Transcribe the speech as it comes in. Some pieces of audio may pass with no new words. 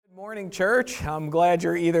Morning, church. I'm glad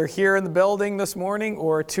you're either here in the building this morning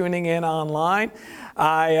or tuning in online.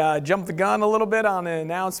 I jumped the gun a little bit on an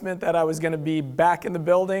announcement that I was going to be back in the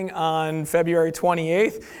building on February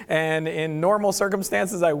 28th, and in normal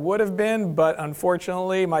circumstances I would have been, but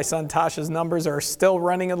unfortunately my son Tasha's numbers are still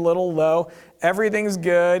running a little low. Everything's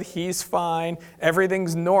good, he's fine,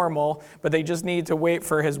 everything's normal, but they just need to wait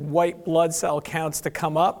for his white blood cell counts to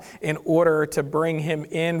come up in order to bring him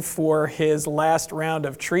in for his last round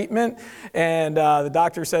of treatment. And the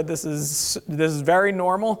doctor said this is very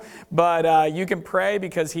normal, but you can pray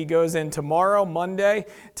because he goes in tomorrow, Monday,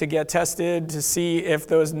 to get tested to see if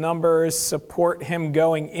those numbers support him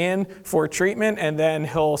going in for treatment, and then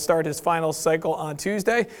he'll start his final cycle on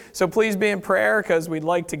Tuesday. So please be in prayer because we'd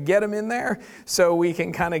like to get him in there so we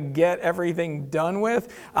can kind of get everything done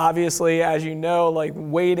with. Obviously, as you know, like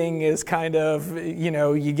waiting is kind of,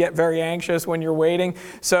 you get very anxious when you're waiting.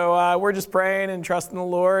 So we're just praying and trusting the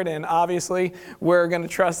Lord, and obviously we're going to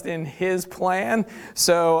trust in His plan.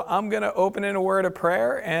 So I'm going to open in a word of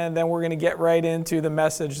prayer, and then we're going to get right into the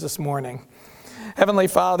message this morning. Heavenly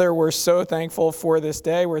Father, we're so thankful for this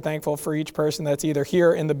day. We're thankful for each person that's either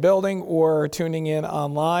here in the building or tuning in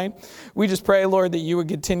online. We just pray, Lord, that you would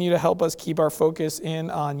continue to help us keep our focus in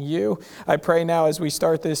on you. I pray now as we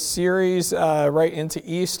start this series right into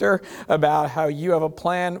Easter about how you have a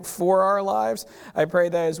plan for our lives. I pray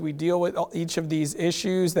that as we deal with each of these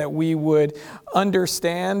issues that we would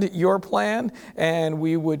understand your plan and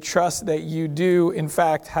we would trust that you do, in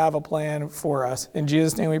fact, have a plan for us. In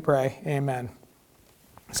Jesus' name we pray. Amen.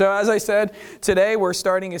 So as I said, today we're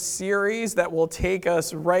starting a series that will take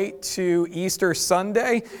us right to Easter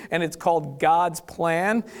Sunday, and it's called God's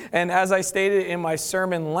Plan. And as I stated in my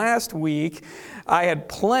sermon last week, I had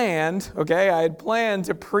planned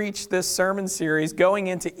to preach this sermon series going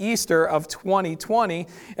into Easter of 2020,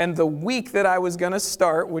 and the week that I was going to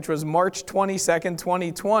start, which was March 22nd,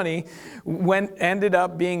 2020, ended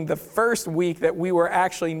up being the first week that we were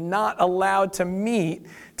actually not allowed to meet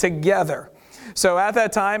together. So at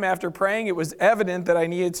that time, after praying, it was evident that I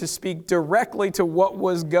needed to speak directly to what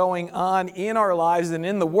was going on in our lives and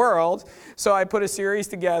in the world. So I put a series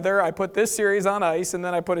together. I put this series on ice, and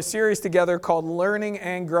then I put a series together called Learning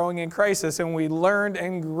and Growing in Crisis. And we learned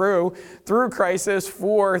and grew through crisis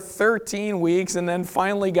for 13 weeks, and then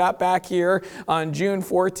finally got back here on June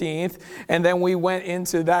 14th. And then we went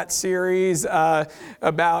into that series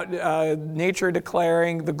about nature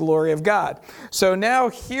declaring the glory of God. So now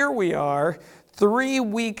here we are, 3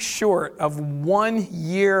 weeks short of 1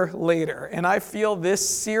 year later. And I feel this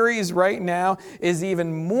series right now is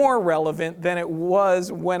even more relevant than it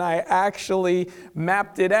was when I actually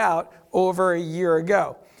mapped it out over a year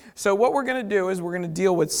ago. So what we're going to do is we're going to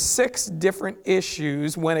deal with 6 different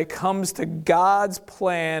issues when it comes to God's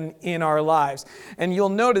plan in our lives. And you'll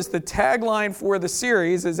notice the tagline for the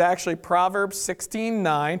series is actually Proverbs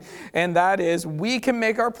 16:9, and that is, we can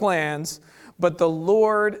make our plans, but the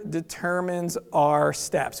Lord determines our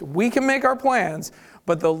steps. We can make our plans,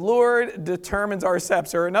 but the Lord determines our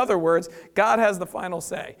steps. Or in other words, God has the final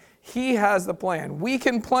say. He has the plan. We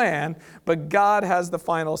can plan, but God has the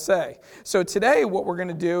final say. So today what we're going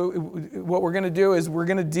to do is we're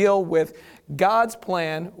going to deal with God's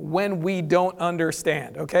plan when we don't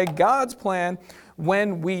understand. Okay? God's plan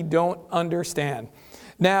when we don't understand.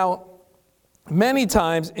 Now, many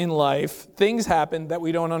times in life, things happen that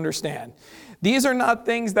we don't understand. These are not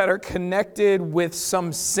things that are connected with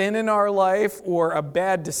some sin in our life or a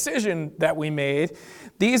bad decision that we made.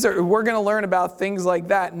 We're going to learn about things like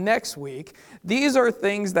that next week. These are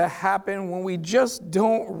things that happen when we just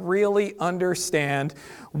don't really understand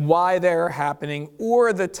why they're happening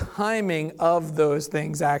or the timing of those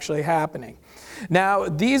things actually happening. Now,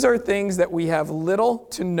 these are things that we have little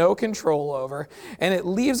to no control over, and it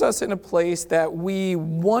leaves us in a place that we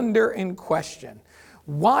wonder and question.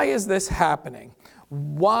 Why is this happening?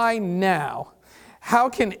 Why now? How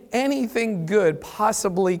can anything good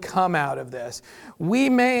possibly come out of this? We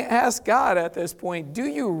may ask God at this point, do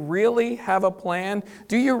you really have a plan?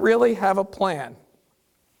 Do you really have a plan?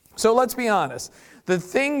 So let's be honest. The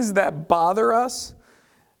things that bother us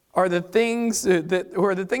are the things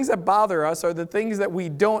that bother us, are the things that we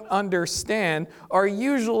don't understand, are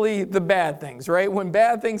usually the bad things, right? When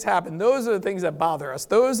bad things happen, those are the things that bother us.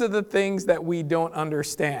 Those are the things that we don't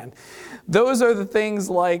understand. Those are the things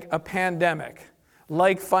like a pandemic,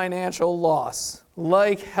 like financial loss,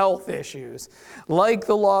 like health issues, like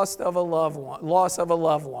the loss of a loved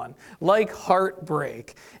one, like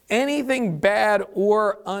heartbreak, anything bad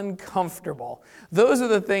or uncomfortable. Those are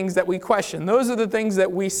the things that we question. Those are the things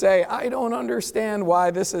that we say, I don't understand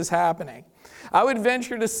why this is happening. I would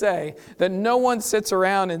venture to say that no one sits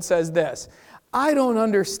around and says this: I don't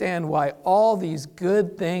understand why all these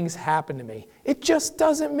good things happen to me. It just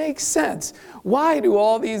doesn't make sense. Why do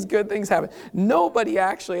all these good things happen? Nobody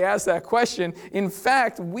actually asks that question. In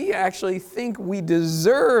fact, we actually think we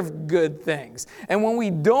deserve good things. And when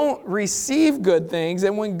we don't receive good things,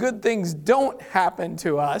 and when good things don't happen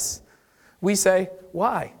to us, we say,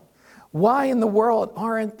 why? Why in the world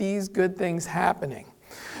aren't these good things happening?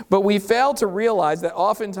 But we fail to realize that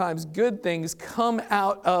oftentimes good things come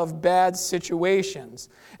out of bad situations.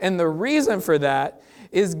 And the reason for that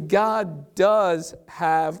is God does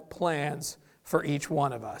have plans for each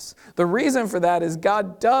one of us. The reason for that is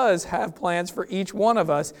God does have plans for each one of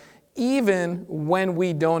us, even when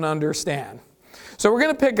we don't understand. So we're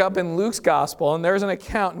going to pick up in Luke's gospel, and there's an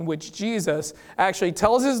account in which Jesus actually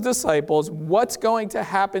tells his disciples what's going to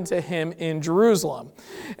happen to him in Jerusalem.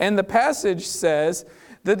 And the passage says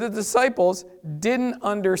that the disciples didn't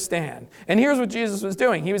understand. And here's what Jesus was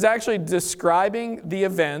doing. He was actually describing the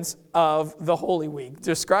events of the Holy Week,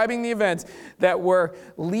 describing the events that were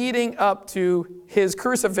leading up to his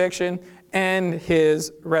crucifixion and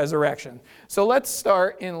his resurrection. So let's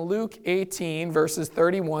start in Luke 18, verses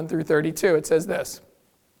 31 through 32. It says this: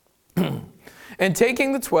 And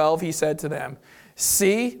taking the 12, he said to them,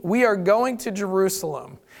 See, we are going to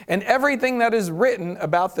Jerusalem, and everything that is written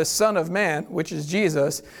about the Son of Man, which is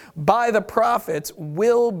Jesus, by the prophets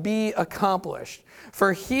will be accomplished.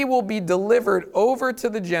 For he will be delivered over to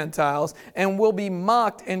the Gentiles and will be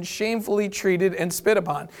mocked and shamefully treated and spit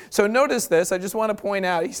upon. So notice this. I just want to point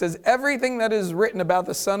out, he says, everything that is written about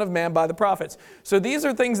the Son of Man by the prophets. So these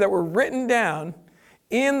are things that were written down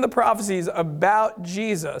in the prophecies about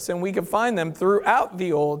Jesus, and we can find them throughout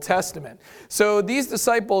the Old Testament. So these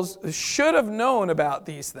disciples should have known about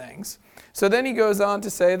these things. So then he goes on to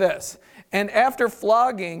say this: And after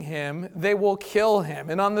flogging him, they will kill him,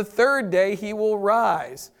 and on the third day he will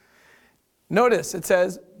rise. Notice it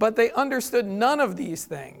says, But they understood none of these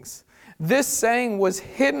things. This saying was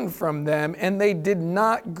hidden from them, and they did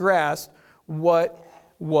not grasp what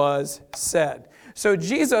was said. So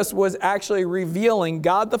Jesus was actually revealing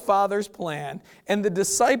God the Father's plan, and the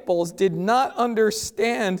disciples did not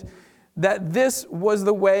understand that this was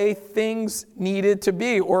the way things needed to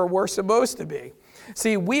be or were supposed to be.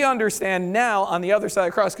 See, we understand now on the other side of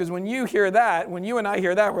the cross, because when you hear that, when you and I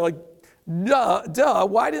hear that, we're like, duh,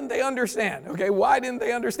 why didn't they understand? Okay, why didn't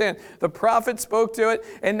they understand? The prophet spoke to it,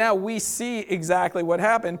 and now we see exactly what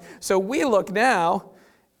happened. So we look now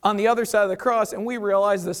on the other side of the cross, and we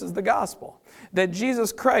realize this is the gospel. That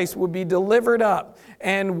Jesus Christ would be delivered up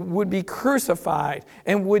and would be crucified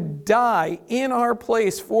and would die in our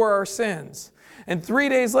place for our sins. And 3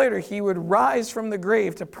 days later, he would rise from the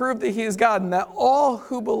grave to prove that he is God, and that all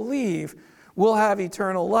who believe will have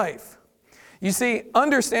eternal life. You see,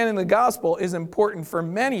 understanding the gospel is important for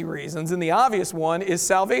many reasons, and the obvious one is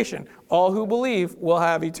salvation. All who believe will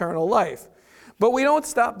have eternal life. But we don't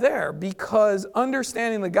stop there, because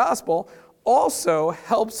understanding the gospel also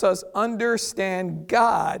helps us understand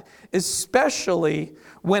God, especially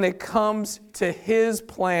when it comes to his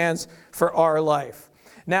plans for our life.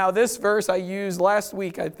 Now, this verse I used last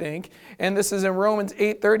week, I think, and this is in Romans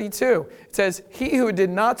 8:32. It says, He who did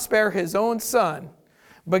not spare his own son,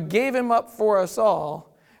 but gave him up for us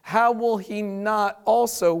all, how will he not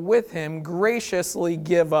also with him graciously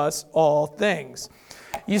give us all things?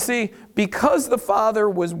 You see, because the Father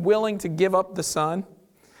was willing to give up the Son,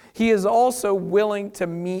 he is also willing to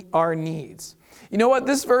meet our needs. You know what?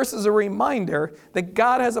 This verse is a reminder that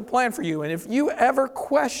God has a plan for you. And if you ever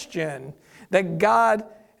question that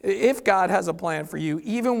if God has a plan for you,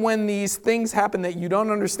 even when these things happen that you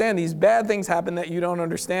don't understand, these bad things happen that you don't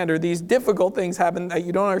understand, or these difficult things happen that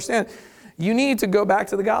you don't understand, you need to go back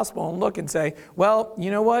to the gospel and look and say, well,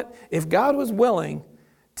 you know what? If God was willing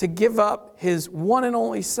to give up his one and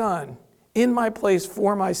only Son in my place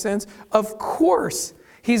for my sins, of course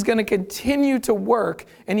he's going to continue to work,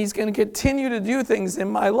 and he's going to continue to do things in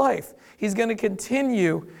my life. He's going to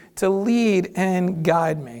continue to lead and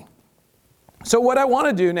guide me. So what I want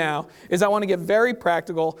to do now is I want to get very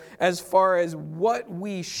practical as far as what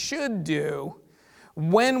we should do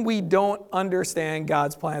when we don't understand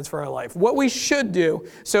God's plans for our life. What we should do.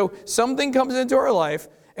 So something comes into our life,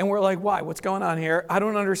 and we're like, why? What's going on here? I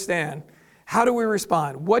don't understand. How do we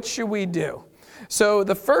respond? What should we do? So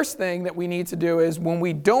the first thing that we need to do is when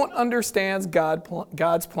we don't understand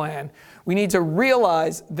God's plan, we need to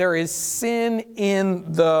realize there is sin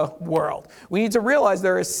in the world. We need to realize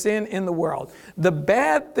there is sin in the world. The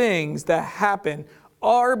bad things that happen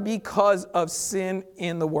are because of sin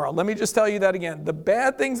in the world. Let me just tell you that again. The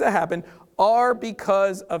bad things that happen are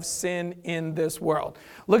because of sin in this world.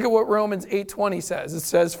 Look at what Romans 8:20 says. It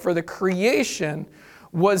says, "For the creation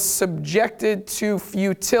was subjected to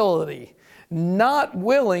futility, not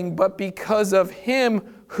willing, but because of him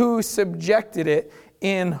who subjected it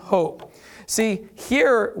in hope." See,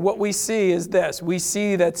 here what we see is this. We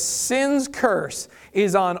see that sin's curse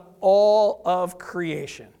is on all of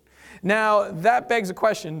creation. Now, that begs a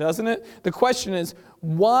question, doesn't it? The question is,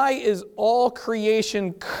 why is all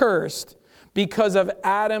creation cursed because of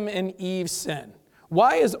Adam and Eve's sin?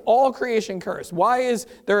 Why is all creation cursed? Why is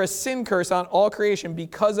there a sin curse on all creation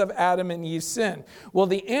because of Adam and Eve's sin? Well,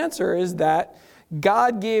 the answer is that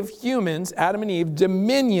God gave humans, Adam and Eve,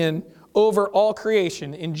 dominion over all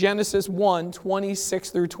creation in Genesis 1:26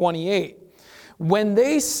 through 28. When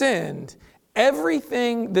they sinned,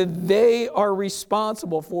 everything that they are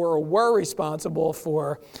responsible for or were responsible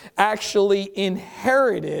for actually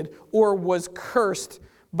inherited or was cursed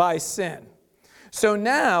by sin. So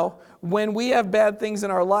now, when we have bad things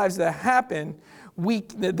in our lives that happen,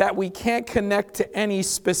 that we can't connect to any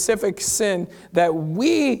specific sin that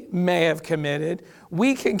we may have committed,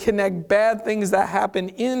 we can connect bad things that happen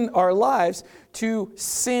in our lives to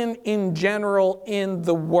sin in general in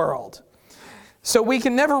the world. So we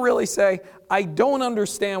can never really say, I don't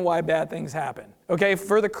understand why bad things happen. Okay,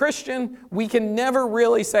 for the Christian, we can never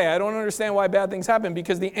really say, I don't understand why bad things happen,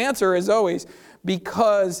 because the answer is always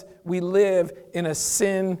because we live in a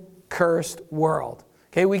sin-cursed world.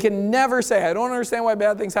 Okay, we can never say, I don't understand why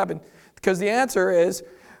bad things happen, because the answer is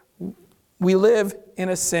we live in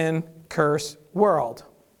a sin-cursed world.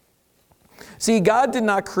 See, God did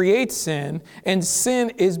not create sin, and sin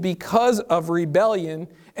is because of rebellion,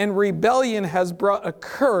 and rebellion has brought a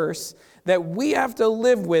curse that we have to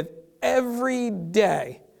live with every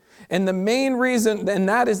day. And the main reason, and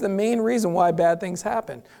that is the main reason why bad things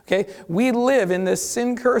happen. Okay? We live in this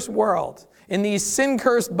sin-cursed world, in these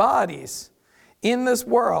sin-cursed bodies in this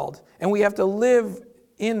world, and we have to live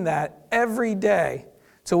in that every day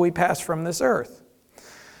till we pass from this earth.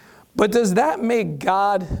 But does that make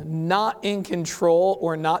God not in control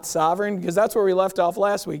or not sovereign? Because that's where we left off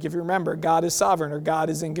last week. If you remember, God is sovereign or God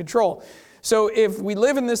is in control. So if we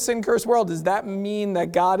live in this sin-cursed world, does that mean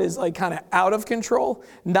that God is like kind of out of control,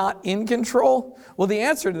 not in control? Well, the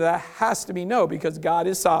answer to that has to be no, because God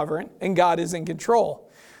is sovereign and God is in control.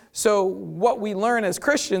 So what we learn as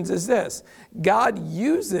Christians is this: God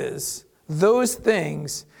uses those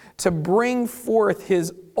things to bring forth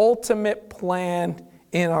his ultimate plan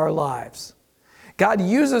in our lives. God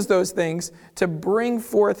uses those things to bring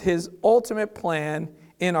forth his ultimate plan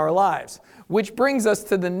in our lives. Which brings us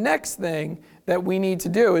to the next thing that we need to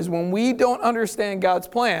do is when we don't understand God's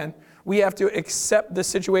plan, we have to accept the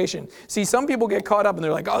situation. See, some people get caught up and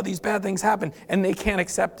they're like, oh, these bad things happen, and they can't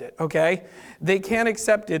accept it, okay? They can't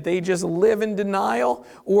accept it. They just live in denial,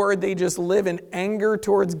 or they just live in anger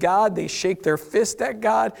towards God. They shake their fist at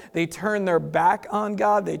God. They turn their back on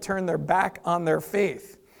God. They turn their back on their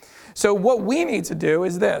faith. So what we need to do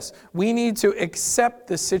is this. We need to accept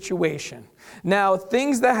the situation. Now,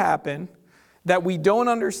 things that happen that we don't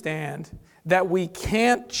understand, that we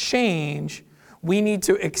can't change, we need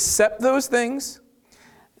to accept those things,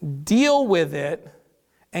 deal with it,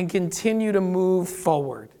 and continue to move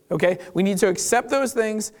forward. Okay? We need to accept those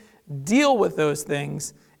things, deal with those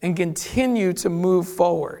things, and continue to move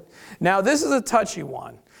forward. Now, this is a touchy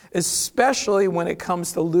one, especially when it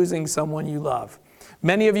comes to losing someone you love.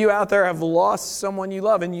 Many of you out there have lost someone you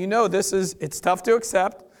love, and you know it's tough to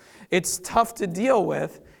accept, it's tough to deal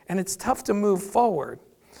with, and it's tough to move forward.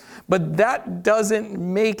 But that doesn't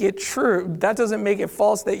make it true. That doesn't make it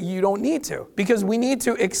false that you don't need to, because we need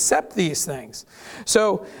to accept these things.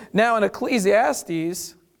 So now in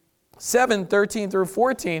Ecclesiastes 7:13 through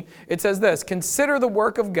 14, it says this: consider the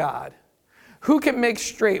work of God. Who can make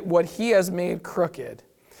straight what he has made crooked?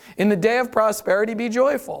 In the day of prosperity, be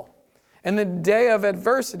joyful. In the day of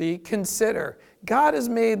adversity, consider. God has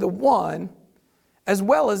made the one as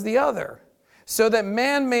well as the other, so that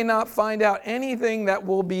man may not find out anything that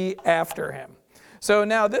will be after him. So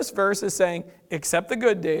now this verse is saying, accept the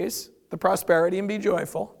good days, the prosperity, and be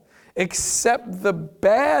joyful. Accept the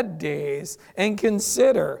bad days and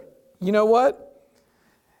consider, you know what?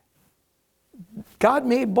 God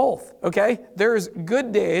made both, okay? There's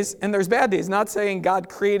good days and there's bad days. Not saying God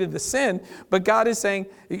created the sin, but God is saying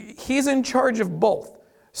he's in charge of both.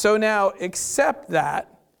 So now accept that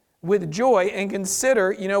with joy and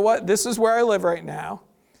consider, you know what, this is where I live right now.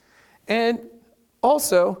 And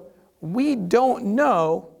also, we don't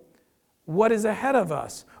know what is ahead of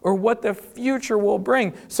us or what the future will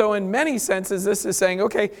bring. So in many senses, this is saying,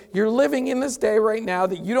 okay, you're living in this day right now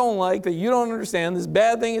that you don't like, that you don't understand, this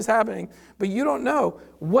bad thing is happening, but you don't know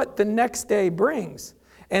what the next day brings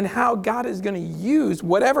and how God is going to use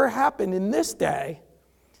whatever happened in this day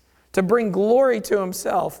to bring glory to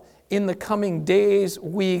himself in the coming days,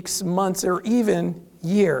 weeks, months, or even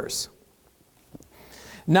years.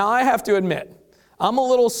 Now, I have to admit, I'm a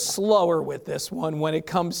little slower with this one when it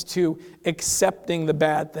comes to accepting the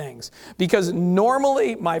bad things. Because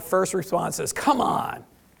normally my first response is, come on,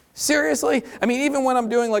 seriously? I mean, even when I'm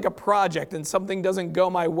doing like a project and something doesn't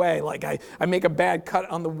go my way, like I make a bad cut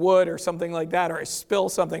on the wood or something like that, or I spill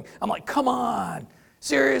something, I'm like, come on,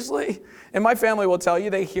 seriously? And my family will tell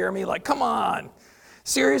you, they hear me like, come on,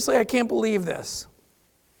 seriously, I can't believe this.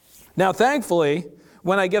 Now, thankfully,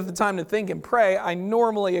 when I get the time to think and pray, I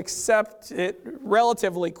normally accept it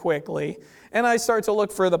relatively quickly, and I start to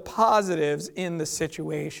look for the positives in the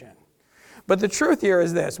situation. But the truth here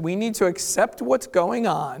is this: we need to accept what's going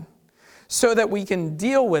on so that we can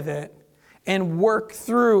deal with it and work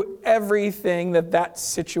through everything that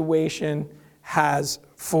situation has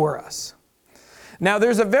for us. Now,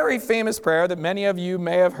 there's a very famous prayer that many of you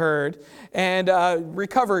may have heard, and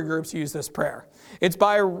recovery groups use this prayer. It's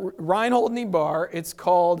by Reinhold Niebuhr. It's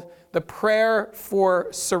called the Prayer for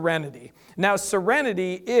Serenity. Now,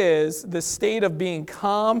 serenity is the state of being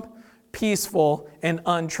calm, peaceful, and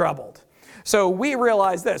untroubled. So we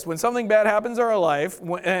realize this: when something bad happens in our life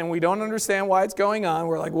and we don't understand why it's going on,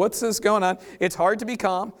 we're like, what's this going on? It's hard to be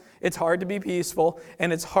calm, it's hard to be peaceful,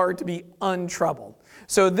 and it's hard to be untroubled.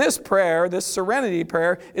 So this prayer, this serenity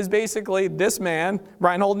prayer, is basically this man,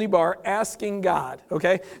 Reinhold Niebuhr, asking God,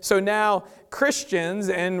 okay? So now Christians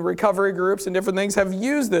and recovery groups and different things have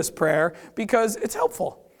used this prayer because it's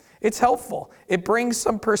helpful. It's helpful. It brings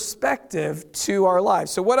some perspective to our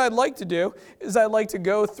lives. So what I'd like to do is I'd like to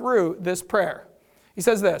go through this prayer. He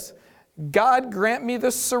says this: God, grant me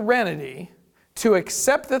the serenity to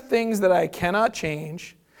accept the things that I cannot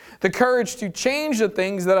change, the courage to change the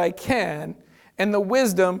things that I can, and the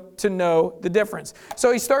wisdom to know the difference.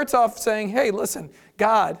 So he starts off saying, hey, listen,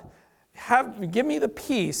 God, give me the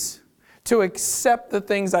peace to accept the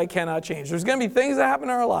things I cannot change. There's going to be things that happen in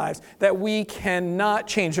our lives that we cannot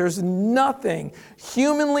change. There's nothing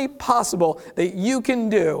humanly possible that you can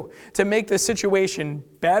do to make the situation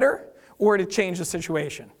better or to change the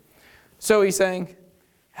situation. So he's saying,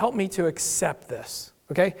 help me to accept this.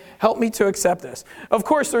 Okay? Help me to accept this. Of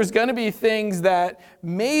course, there's going to be things that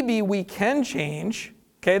maybe we can change.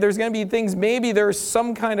 Okay? There's going to be things, maybe there's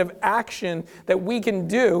some kind of action that we can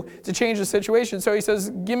do to change the situation. So he says,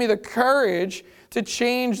 give me the courage to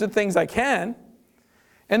change the things I can.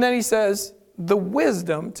 And then he says, the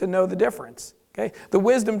wisdom to know the difference. Okay? The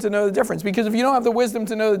wisdom to know the difference. Because if you don't have the wisdom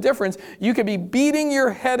to know the difference, you could be beating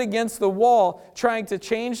your head against the wall trying to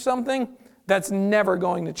change something that's never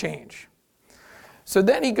going to change. So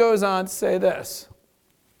then he goes on to say this: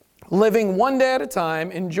 living one day at a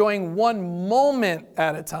time, enjoying one moment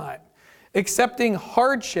at a time, accepting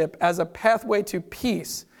hardship as a pathway to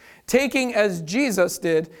peace, taking, as Jesus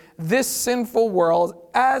did, this sinful world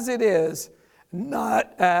as it is,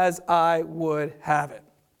 not as I would have it.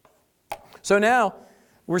 So now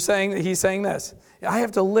he's saying this: I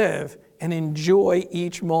have to live and enjoy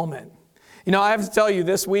each moment. You know, I have to tell you,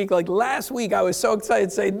 this week, like last week, I was so excited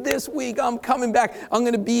to say, this week I'm coming back. I'm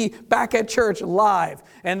going to be back at church live.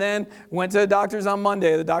 And then went to the doctor's on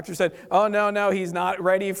Monday. The doctor said, oh, no, he's not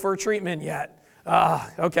ready for treatment yet.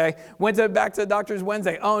 Okay. Went back to the doctor's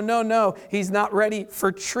Wednesday. Oh, no, he's not ready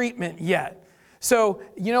for treatment yet. So,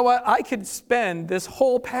 you know what? I could spend this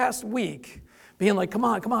whole past week being like, come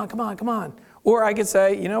on. Or I could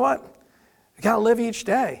say, you know what? I got to live each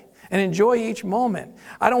day and enjoy each moment.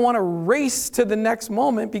 I don't want to race to the next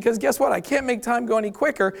moment because guess what? I can't make time go any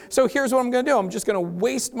quicker. So here's what I'm going to do. I'm just going to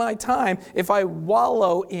waste my time if I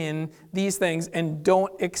wallow in these things and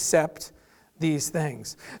don't accept these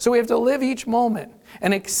things. So we have to live each moment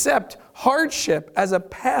and accept hardship as a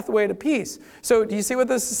pathway to peace. So do you see what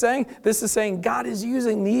this is saying? This is saying God is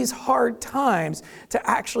using these hard times to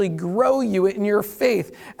actually grow you in your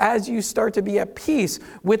faith as you start to be at peace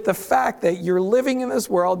with the fact that you're living in this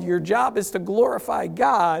world. Your job is to glorify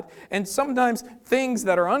God, and sometimes things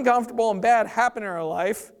that are uncomfortable and bad happen in our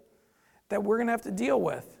life that we're going to have to deal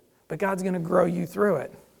with, but God's going to grow you through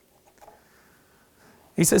it.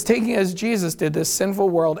 He says, taking as Jesus did this sinful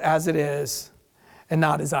world as it is and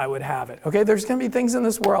not as I would have it. Okay, there's going to be things in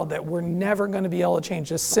this world that we're never going to be able to change.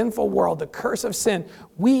 This sinful world, the curse of sin,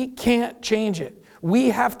 we can't change it. We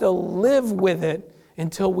have to live with it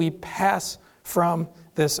until we pass from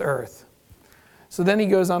this earth. So then he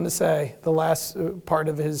goes on to say, the last part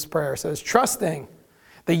of his prayer says, trusting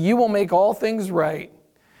that you will make all things right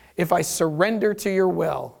if I surrender to your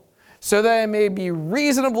will, so that I may be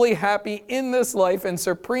reasonably happy in this life and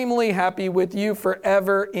supremely happy with you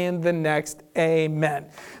forever in the next. Amen.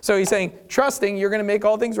 So he's saying, trusting you're going to make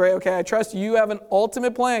all things right. Okay, I trust you have an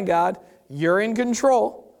ultimate plan, God. You're in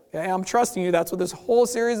control. Okay, I'm trusting you. That's what this whole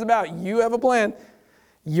series is about. You have a plan.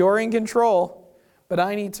 You're in control. But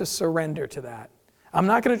I need to surrender to that. I'm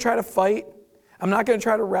not going to try to fight. I'm not going to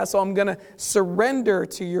try to wrestle. I'm going to surrender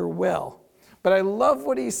to your will. But I love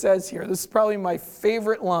what he says here. This is probably my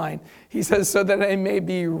favorite line. He says, so that I may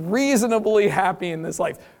be reasonably happy in this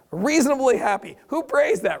life. Reasonably happy. Who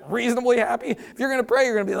prays that? Reasonably happy? If you're going to pray,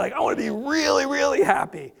 you're going to be like, I want to be really, really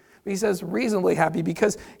happy. But he says reasonably happy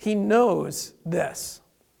because he knows this.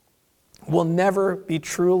 We'll never be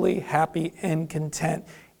truly happy and content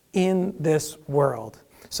in this world.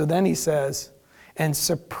 So then he says, and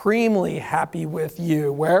supremely happy with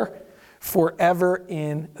you. Where? Forever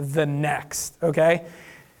in the next. Okay?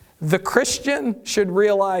 The Christian should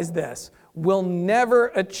realize this. We'll never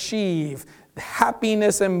achieve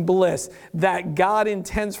happiness and bliss that God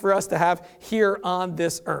intends for us to have here on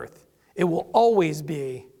this earth. It will always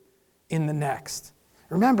be in the next.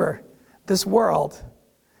 Remember, this world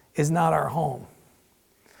is not our home.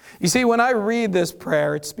 You see, when I read this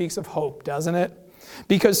prayer, it speaks of hope, doesn't it?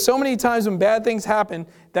 Because so many times when bad things happen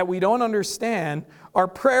that we don't understand, our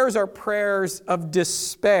prayers are prayers of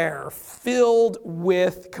despair, filled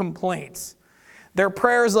with complaints. They're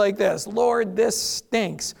prayers like this: Lord, this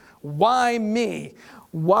stinks. Why me?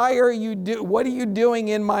 What are you doing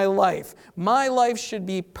in my life? My life should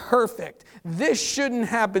be perfect. This shouldn't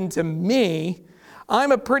happen to me.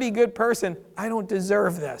 I'm a pretty good person. I don't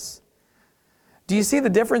deserve this. Do you see the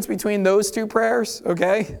difference between those two prayers?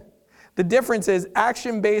 Okay? The difference is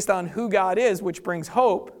action based on who God is, which brings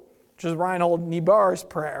hope, which is Reinhold Niebuhr's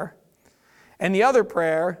prayer. And the other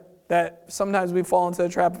prayer that sometimes we fall into the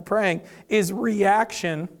trap of praying is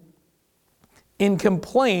reaction in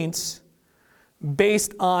complaints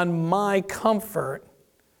based on my comfort,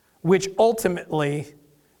 which ultimately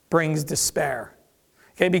brings despair.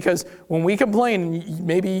 Okay, because when we complain,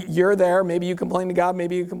 maybe you're there, maybe you complain to God,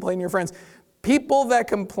 maybe you complain to your friends. People that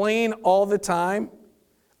complain all the time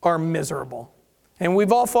are miserable. And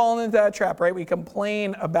we've all fallen into that trap, right? We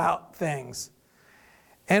complain about things.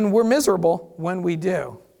 And we're miserable when we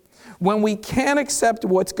do. When we can't accept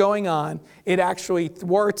what's going on, it actually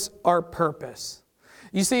thwarts our purpose.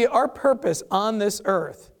 You see, our purpose on this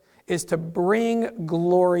earth is to bring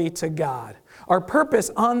glory to God. Our purpose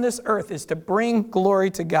on this earth is to bring glory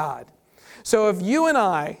to God. So if you and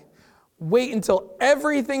I wait until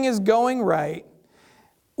everything is going right,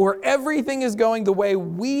 or everything is going the way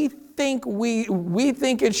we think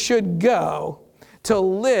it should go to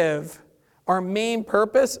live our main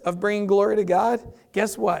purpose of bringing glory to God,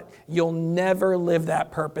 guess what? You'll never live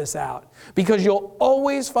that purpose out, because you'll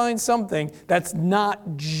always find something that's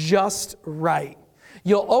not just right.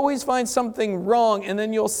 You'll always find something wrong, and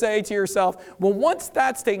then you'll say to yourself, well, once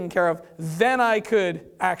that's taken care of, then I could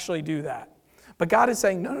actually do that. But God is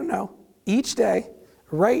saying, no. Each day,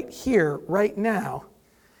 right here, right now,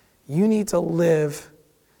 you need to live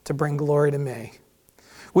to bring glory to me.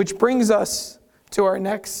 Which brings us to our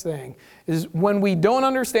next thing, is when we don't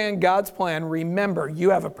understand God's plan, remember,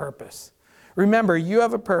 you have a purpose. Remember, you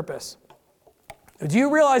have a purpose. Do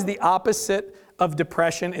you realize the opposite of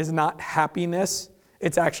depression is not happiness?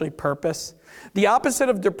 It's actually purpose. The opposite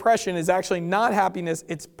of depression is actually not happiness,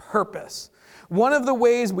 it's purpose. One of the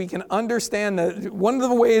ways that we can understand that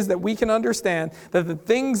the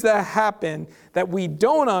things that happen that we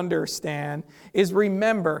don't understand is,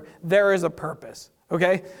 remember, there is a purpose.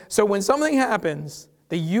 Okay? So when something happens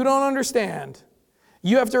that you don't understand,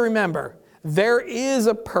 you have to remember there is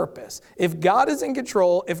a purpose. If God is in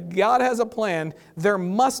control, if God has a plan, there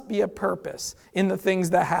must be a purpose in the things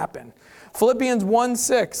that happen. Philippians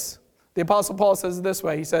 1:6, the Apostle Paul says it this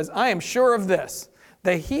way. He says, I am sure of this,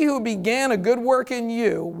 that he who began a good work in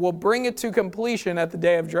you will bring it to completion at the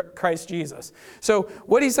day of Christ Jesus. So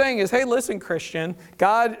what he's saying is, hey, listen, Christian,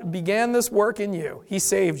 God began this work in you. He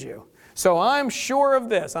saved you. So I'm sure of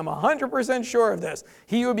this. I'm 100% sure of this.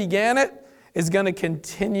 He who began it is going to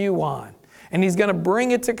continue on. And he's going to bring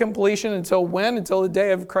it to completion until when? Until the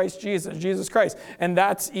day of Christ Jesus Christ. And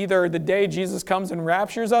that's either the day Jesus comes and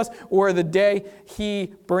raptures us, or the day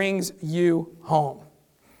he brings you home.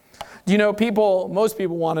 Do you know, most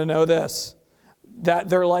people want to know this, that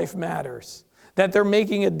their life matters. that they're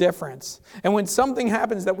making a difference. And when something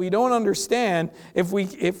happens that we don't understand, if we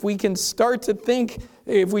start to think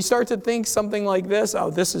something like this, oh,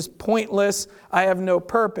 this is pointless, I have no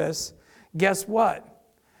purpose, guess what?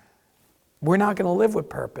 We're not going to live with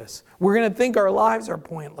purpose. We're going to think our lives are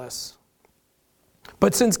pointless.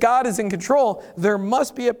 But since God is in control, there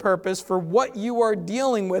must be a purpose for what you are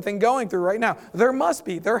dealing with and going through right now. There must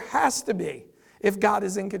be, there has to be, if God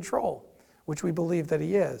is in control, which we believe that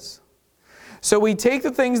He is. So we take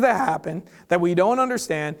the things that happen that we don't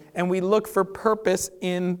understand and we look for purpose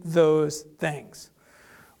in those things.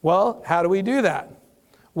 Well, how do we do that?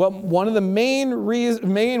 Well, one of the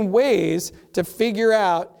main ways to figure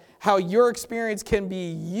out how your experience can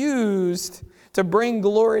be used to bring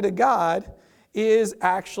glory to God is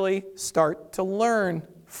actually start to learn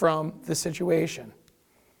from the situation.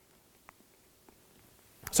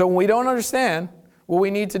 So when we don't understand, what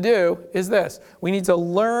we need to do is this. We need to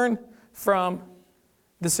learn from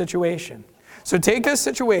the situation. So take this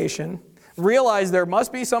situation, realize there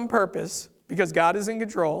must be some purpose because God is in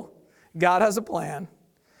control, God has a plan,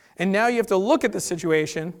 and now you have to look at the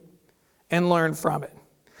situation and learn from it.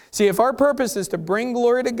 See, if our purpose is to bring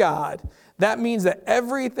glory to God, that means that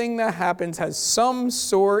everything that happens has some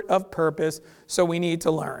sort of purpose, so we need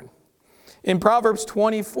to learn. In Proverbs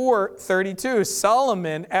 24:32,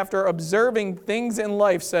 Solomon, after observing things in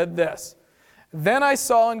life, said this, "Then I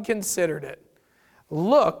saw and considered it.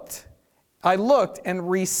 I looked and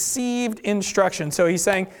received instruction." So he's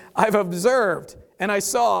saying, I've observed, and I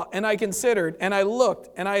saw, and I considered, and I looked,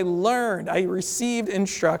 and I learned. I received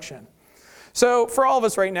instruction. So for all of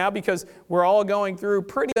us right now, because we're all going through a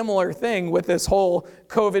pretty similar thing with this whole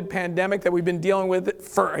COVID pandemic that we've been dealing with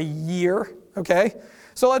for a year, okay?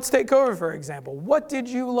 So let's take COVID, for example. What did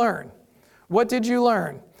you learn? What did you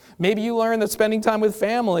learn? Maybe you learned that spending time with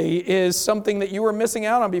family is something that you were missing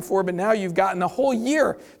out on before, but now you've gotten a whole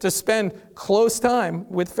year to spend close time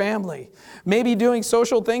with family. Maybe doing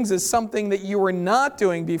social things is something that you were not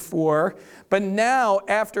doing before, but now,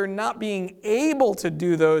 after not being able to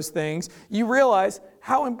do those things, you realize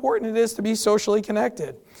how important it is to be socially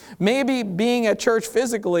connected. Maybe being at church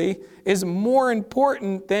physically is more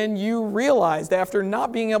important than you realized after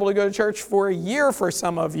not being able to go to church for a year for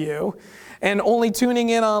some of you and only tuning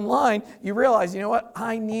in online. You realize, you know what,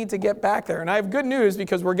 I need to get back there. And I have good news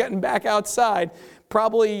because we're getting back outside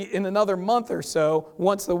probably in another month or so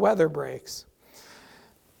once the weather breaks.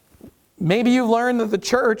 Maybe you learned that the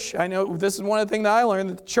church, I know this is one of the things that I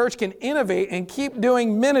learned, that the church can innovate and keep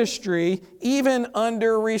doing ministry even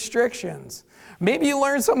under restrictions. Maybe you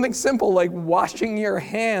learned something simple like washing your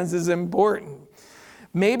hands is important.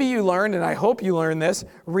 Maybe you learned, and I hope you learned this,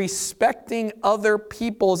 respecting other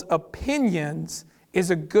people's opinions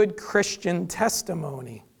is a good Christian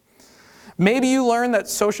testimony. Maybe you learned that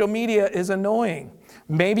social media is annoying.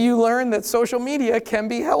 Maybe you learned that social media can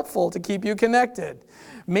be helpful to keep you connected.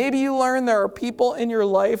 Maybe you learned there are people in your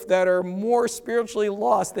life that are more spiritually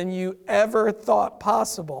lost than you ever thought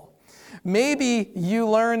possible. Maybe you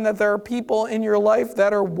learned that there are people in your life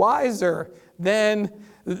that are wiser than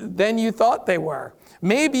you thought they were.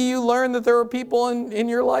 Maybe you learned that there are people in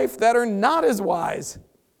your life that are not as wise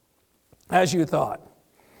as you thought.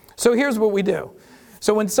 So here's what we do.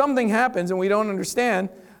 So when something happens and we don't understand,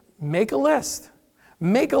 make a list.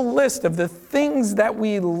 Make a list of the things that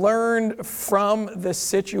we learned from the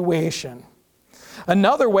situation.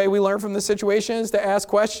 Another way we learn from the situation is to ask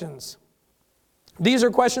questions. These are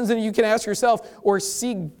questions that you can ask yourself or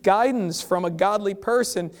seek guidance from a godly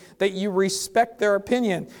person that you respect their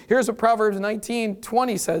opinion. Here's what Proverbs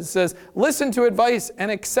 19:20 says. It says, "Listen to advice and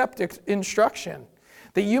accept instruction,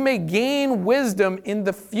 that you may gain wisdom in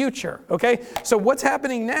the future." Okay? So what's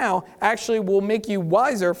happening now actually will make you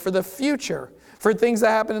wiser for the future, for things that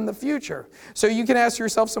happen in the future. So you can ask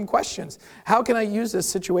yourself some questions. How can I use this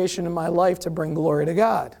situation in my life to bring glory to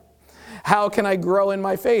God? How can I grow in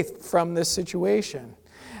my faith from this situation?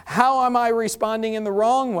 How am I responding in the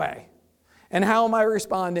wrong way? And how am I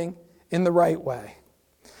responding in the right way?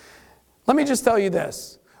 Let me just tell you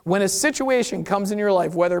this. When a situation comes in your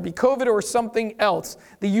life, whether it be COVID or something else,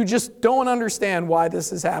 that you just don't understand why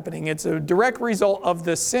this is happening, it's a direct result of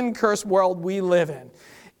the sin-cursed world we live in.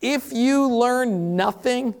 If you learn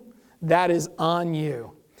nothing, that is on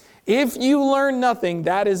you. If you learn nothing,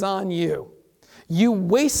 that is on you. You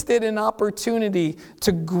wasted an opportunity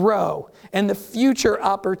to grow and the future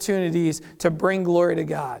opportunities to bring glory to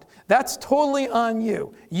God. That's totally on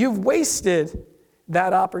you. You've wasted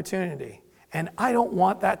that opportunity. And I don't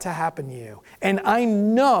want that to happen to you. And I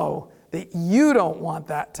know that you don't want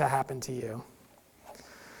that to happen to you.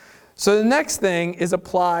 So the next thing is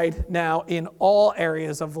applied now in all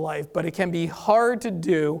areas of life, but it can be hard to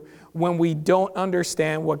do when we don't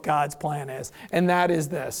understand what God's plan is. And that is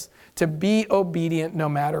this: to be obedient no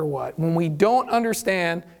matter what. When we don't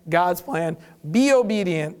understand God's plan, be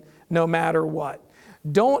obedient no matter what.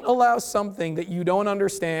 Don't allow something that you don't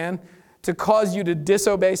understand to cause you to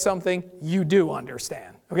disobey something you do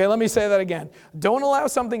understand. Okay, let me say that again. Don't allow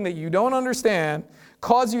something that you don't understand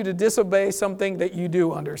cause you to disobey something that you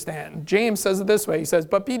do understand. James says it this way. He says,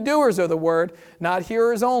 "But be doers of the word, not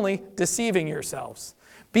hearers only, deceiving yourselves."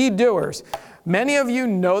 Be doers. Many of you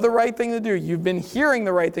know the right thing to do. You've been hearing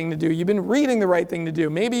the right thing to do. You've been reading the right thing to do.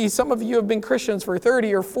 Maybe some of you have been Christians for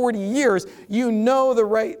 30 or 40 years. You know the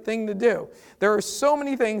right thing to do. There are so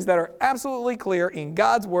many things that are absolutely clear in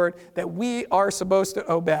God's word that we are supposed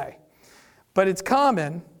to obey. But it's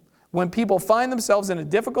common when people find themselves in a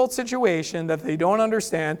difficult situation that they don't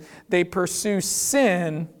understand, they pursue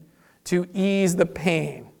sin to ease the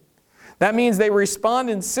pain. That means they respond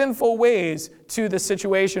in sinful ways to the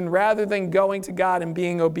situation rather than going to God and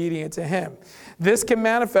being obedient to Him. This can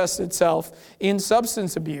manifest itself in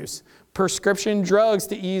substance abuse, prescription drugs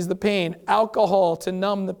to ease the pain, alcohol to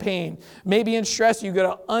numb the pain. Maybe in stress you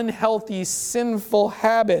go to unhealthy, sinful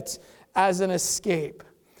habits as an escape.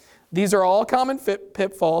 These are all common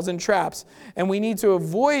pitfalls and traps, and we need to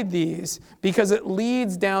avoid these because it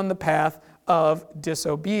leads down the path of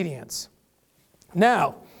disobedience.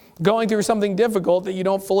 Now, going through something difficult that you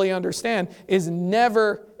don't fully understand is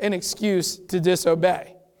never an excuse to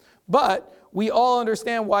disobey. But we all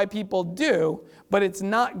understand why people do, but it's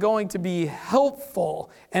not going to be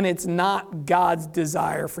helpful, and it's not God's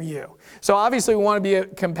desire for you. So obviously we want to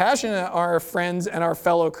be compassionate to our friends and our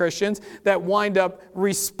fellow Christians that wind up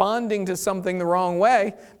responding to something the wrong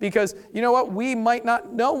way, because you know what? We might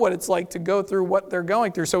not know what it's like to go through what they're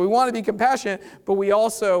going through. So we want to be compassionate, but we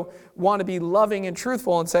also want to be loving and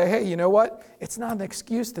truthful and say, hey, you know what? It's not an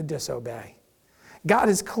excuse to disobey. God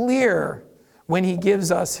is clear when He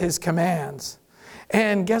gives us His commands.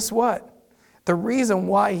 And guess what? The reason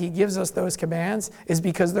why He gives us those commands is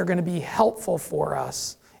because they're going to be helpful for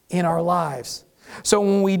us in our lives. So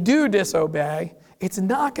when we do disobey, it's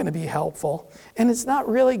not going to be helpful, and it's not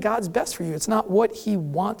really God's best for you. It's not what He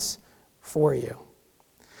wants for you.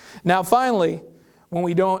 Now, finally, when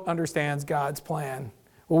we don't understand God's plan,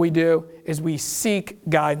 what we do is we seek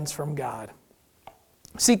guidance from God.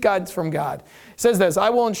 Seek guidance from God. It says this: "I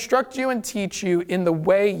will instruct you and teach you in the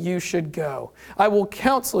way you should go. I will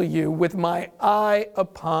counsel you with my eye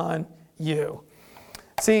upon you."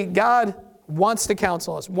 See, God wants to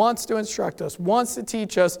counsel us, wants to instruct us, wants to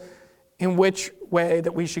teach us in which way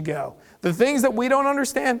that we should go. The things that we don't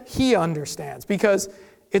understand, He understands because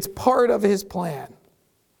it's part of His plan.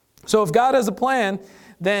 So if God has a plan,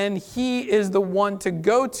 then He is the one to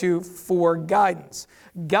go to for guidance.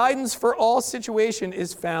 Guidance for all situation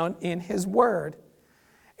is found in His Word,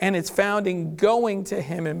 and it's found in going to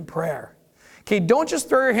Him in prayer. Okay, don't just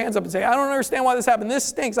throw your hands up and say, I don't understand why this happened. This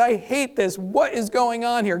stinks. I hate this. What is going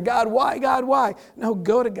on here? God, why? God, why? No,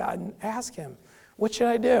 go to God and ask Him, what should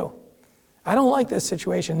I do? I don't like this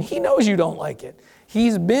situation. He knows you don't like it.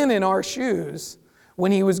 He's been in our shoes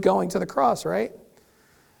when He was going to the cross, right?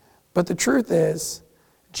 But the truth is,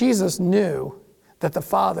 Jesus knew that the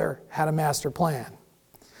Father had a master plan.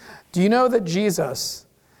 Do you know that Jesus,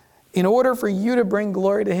 in order for you to bring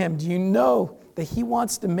glory to Him, do you know that He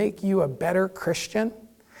wants to make you a better Christian?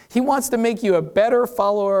 He wants to make you a better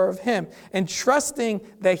follower of Him. And trusting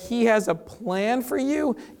that He has a plan for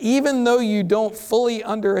you, even though you don't fully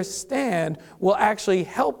understand, will actually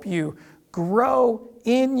help you grow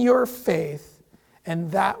in your faith, and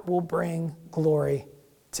that will bring glory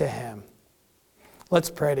to Him. Let's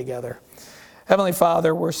pray together. Heavenly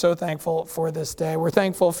Father, we're so thankful for this day. We're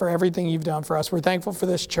thankful for everything You've done for us. We're thankful for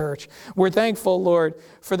this church. We're thankful, Lord,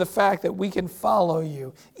 for the fact that we can follow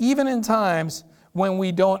You, even in times when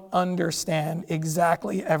we don't understand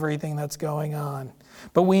exactly everything that's going on.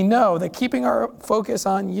 But we know that keeping our focus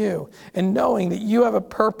on You and knowing that You have a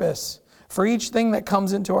purpose for each thing that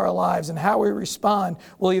comes into our lives and how we respond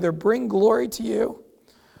will either bring glory to You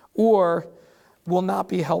or will not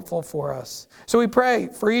be helpful for us. So we pray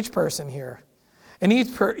for each person here and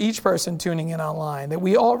each person tuning in online, that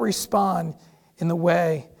we all respond in the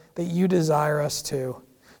way that You desire us to,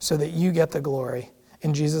 so that You get the glory.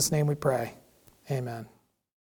 In Jesus' name we pray. Amen.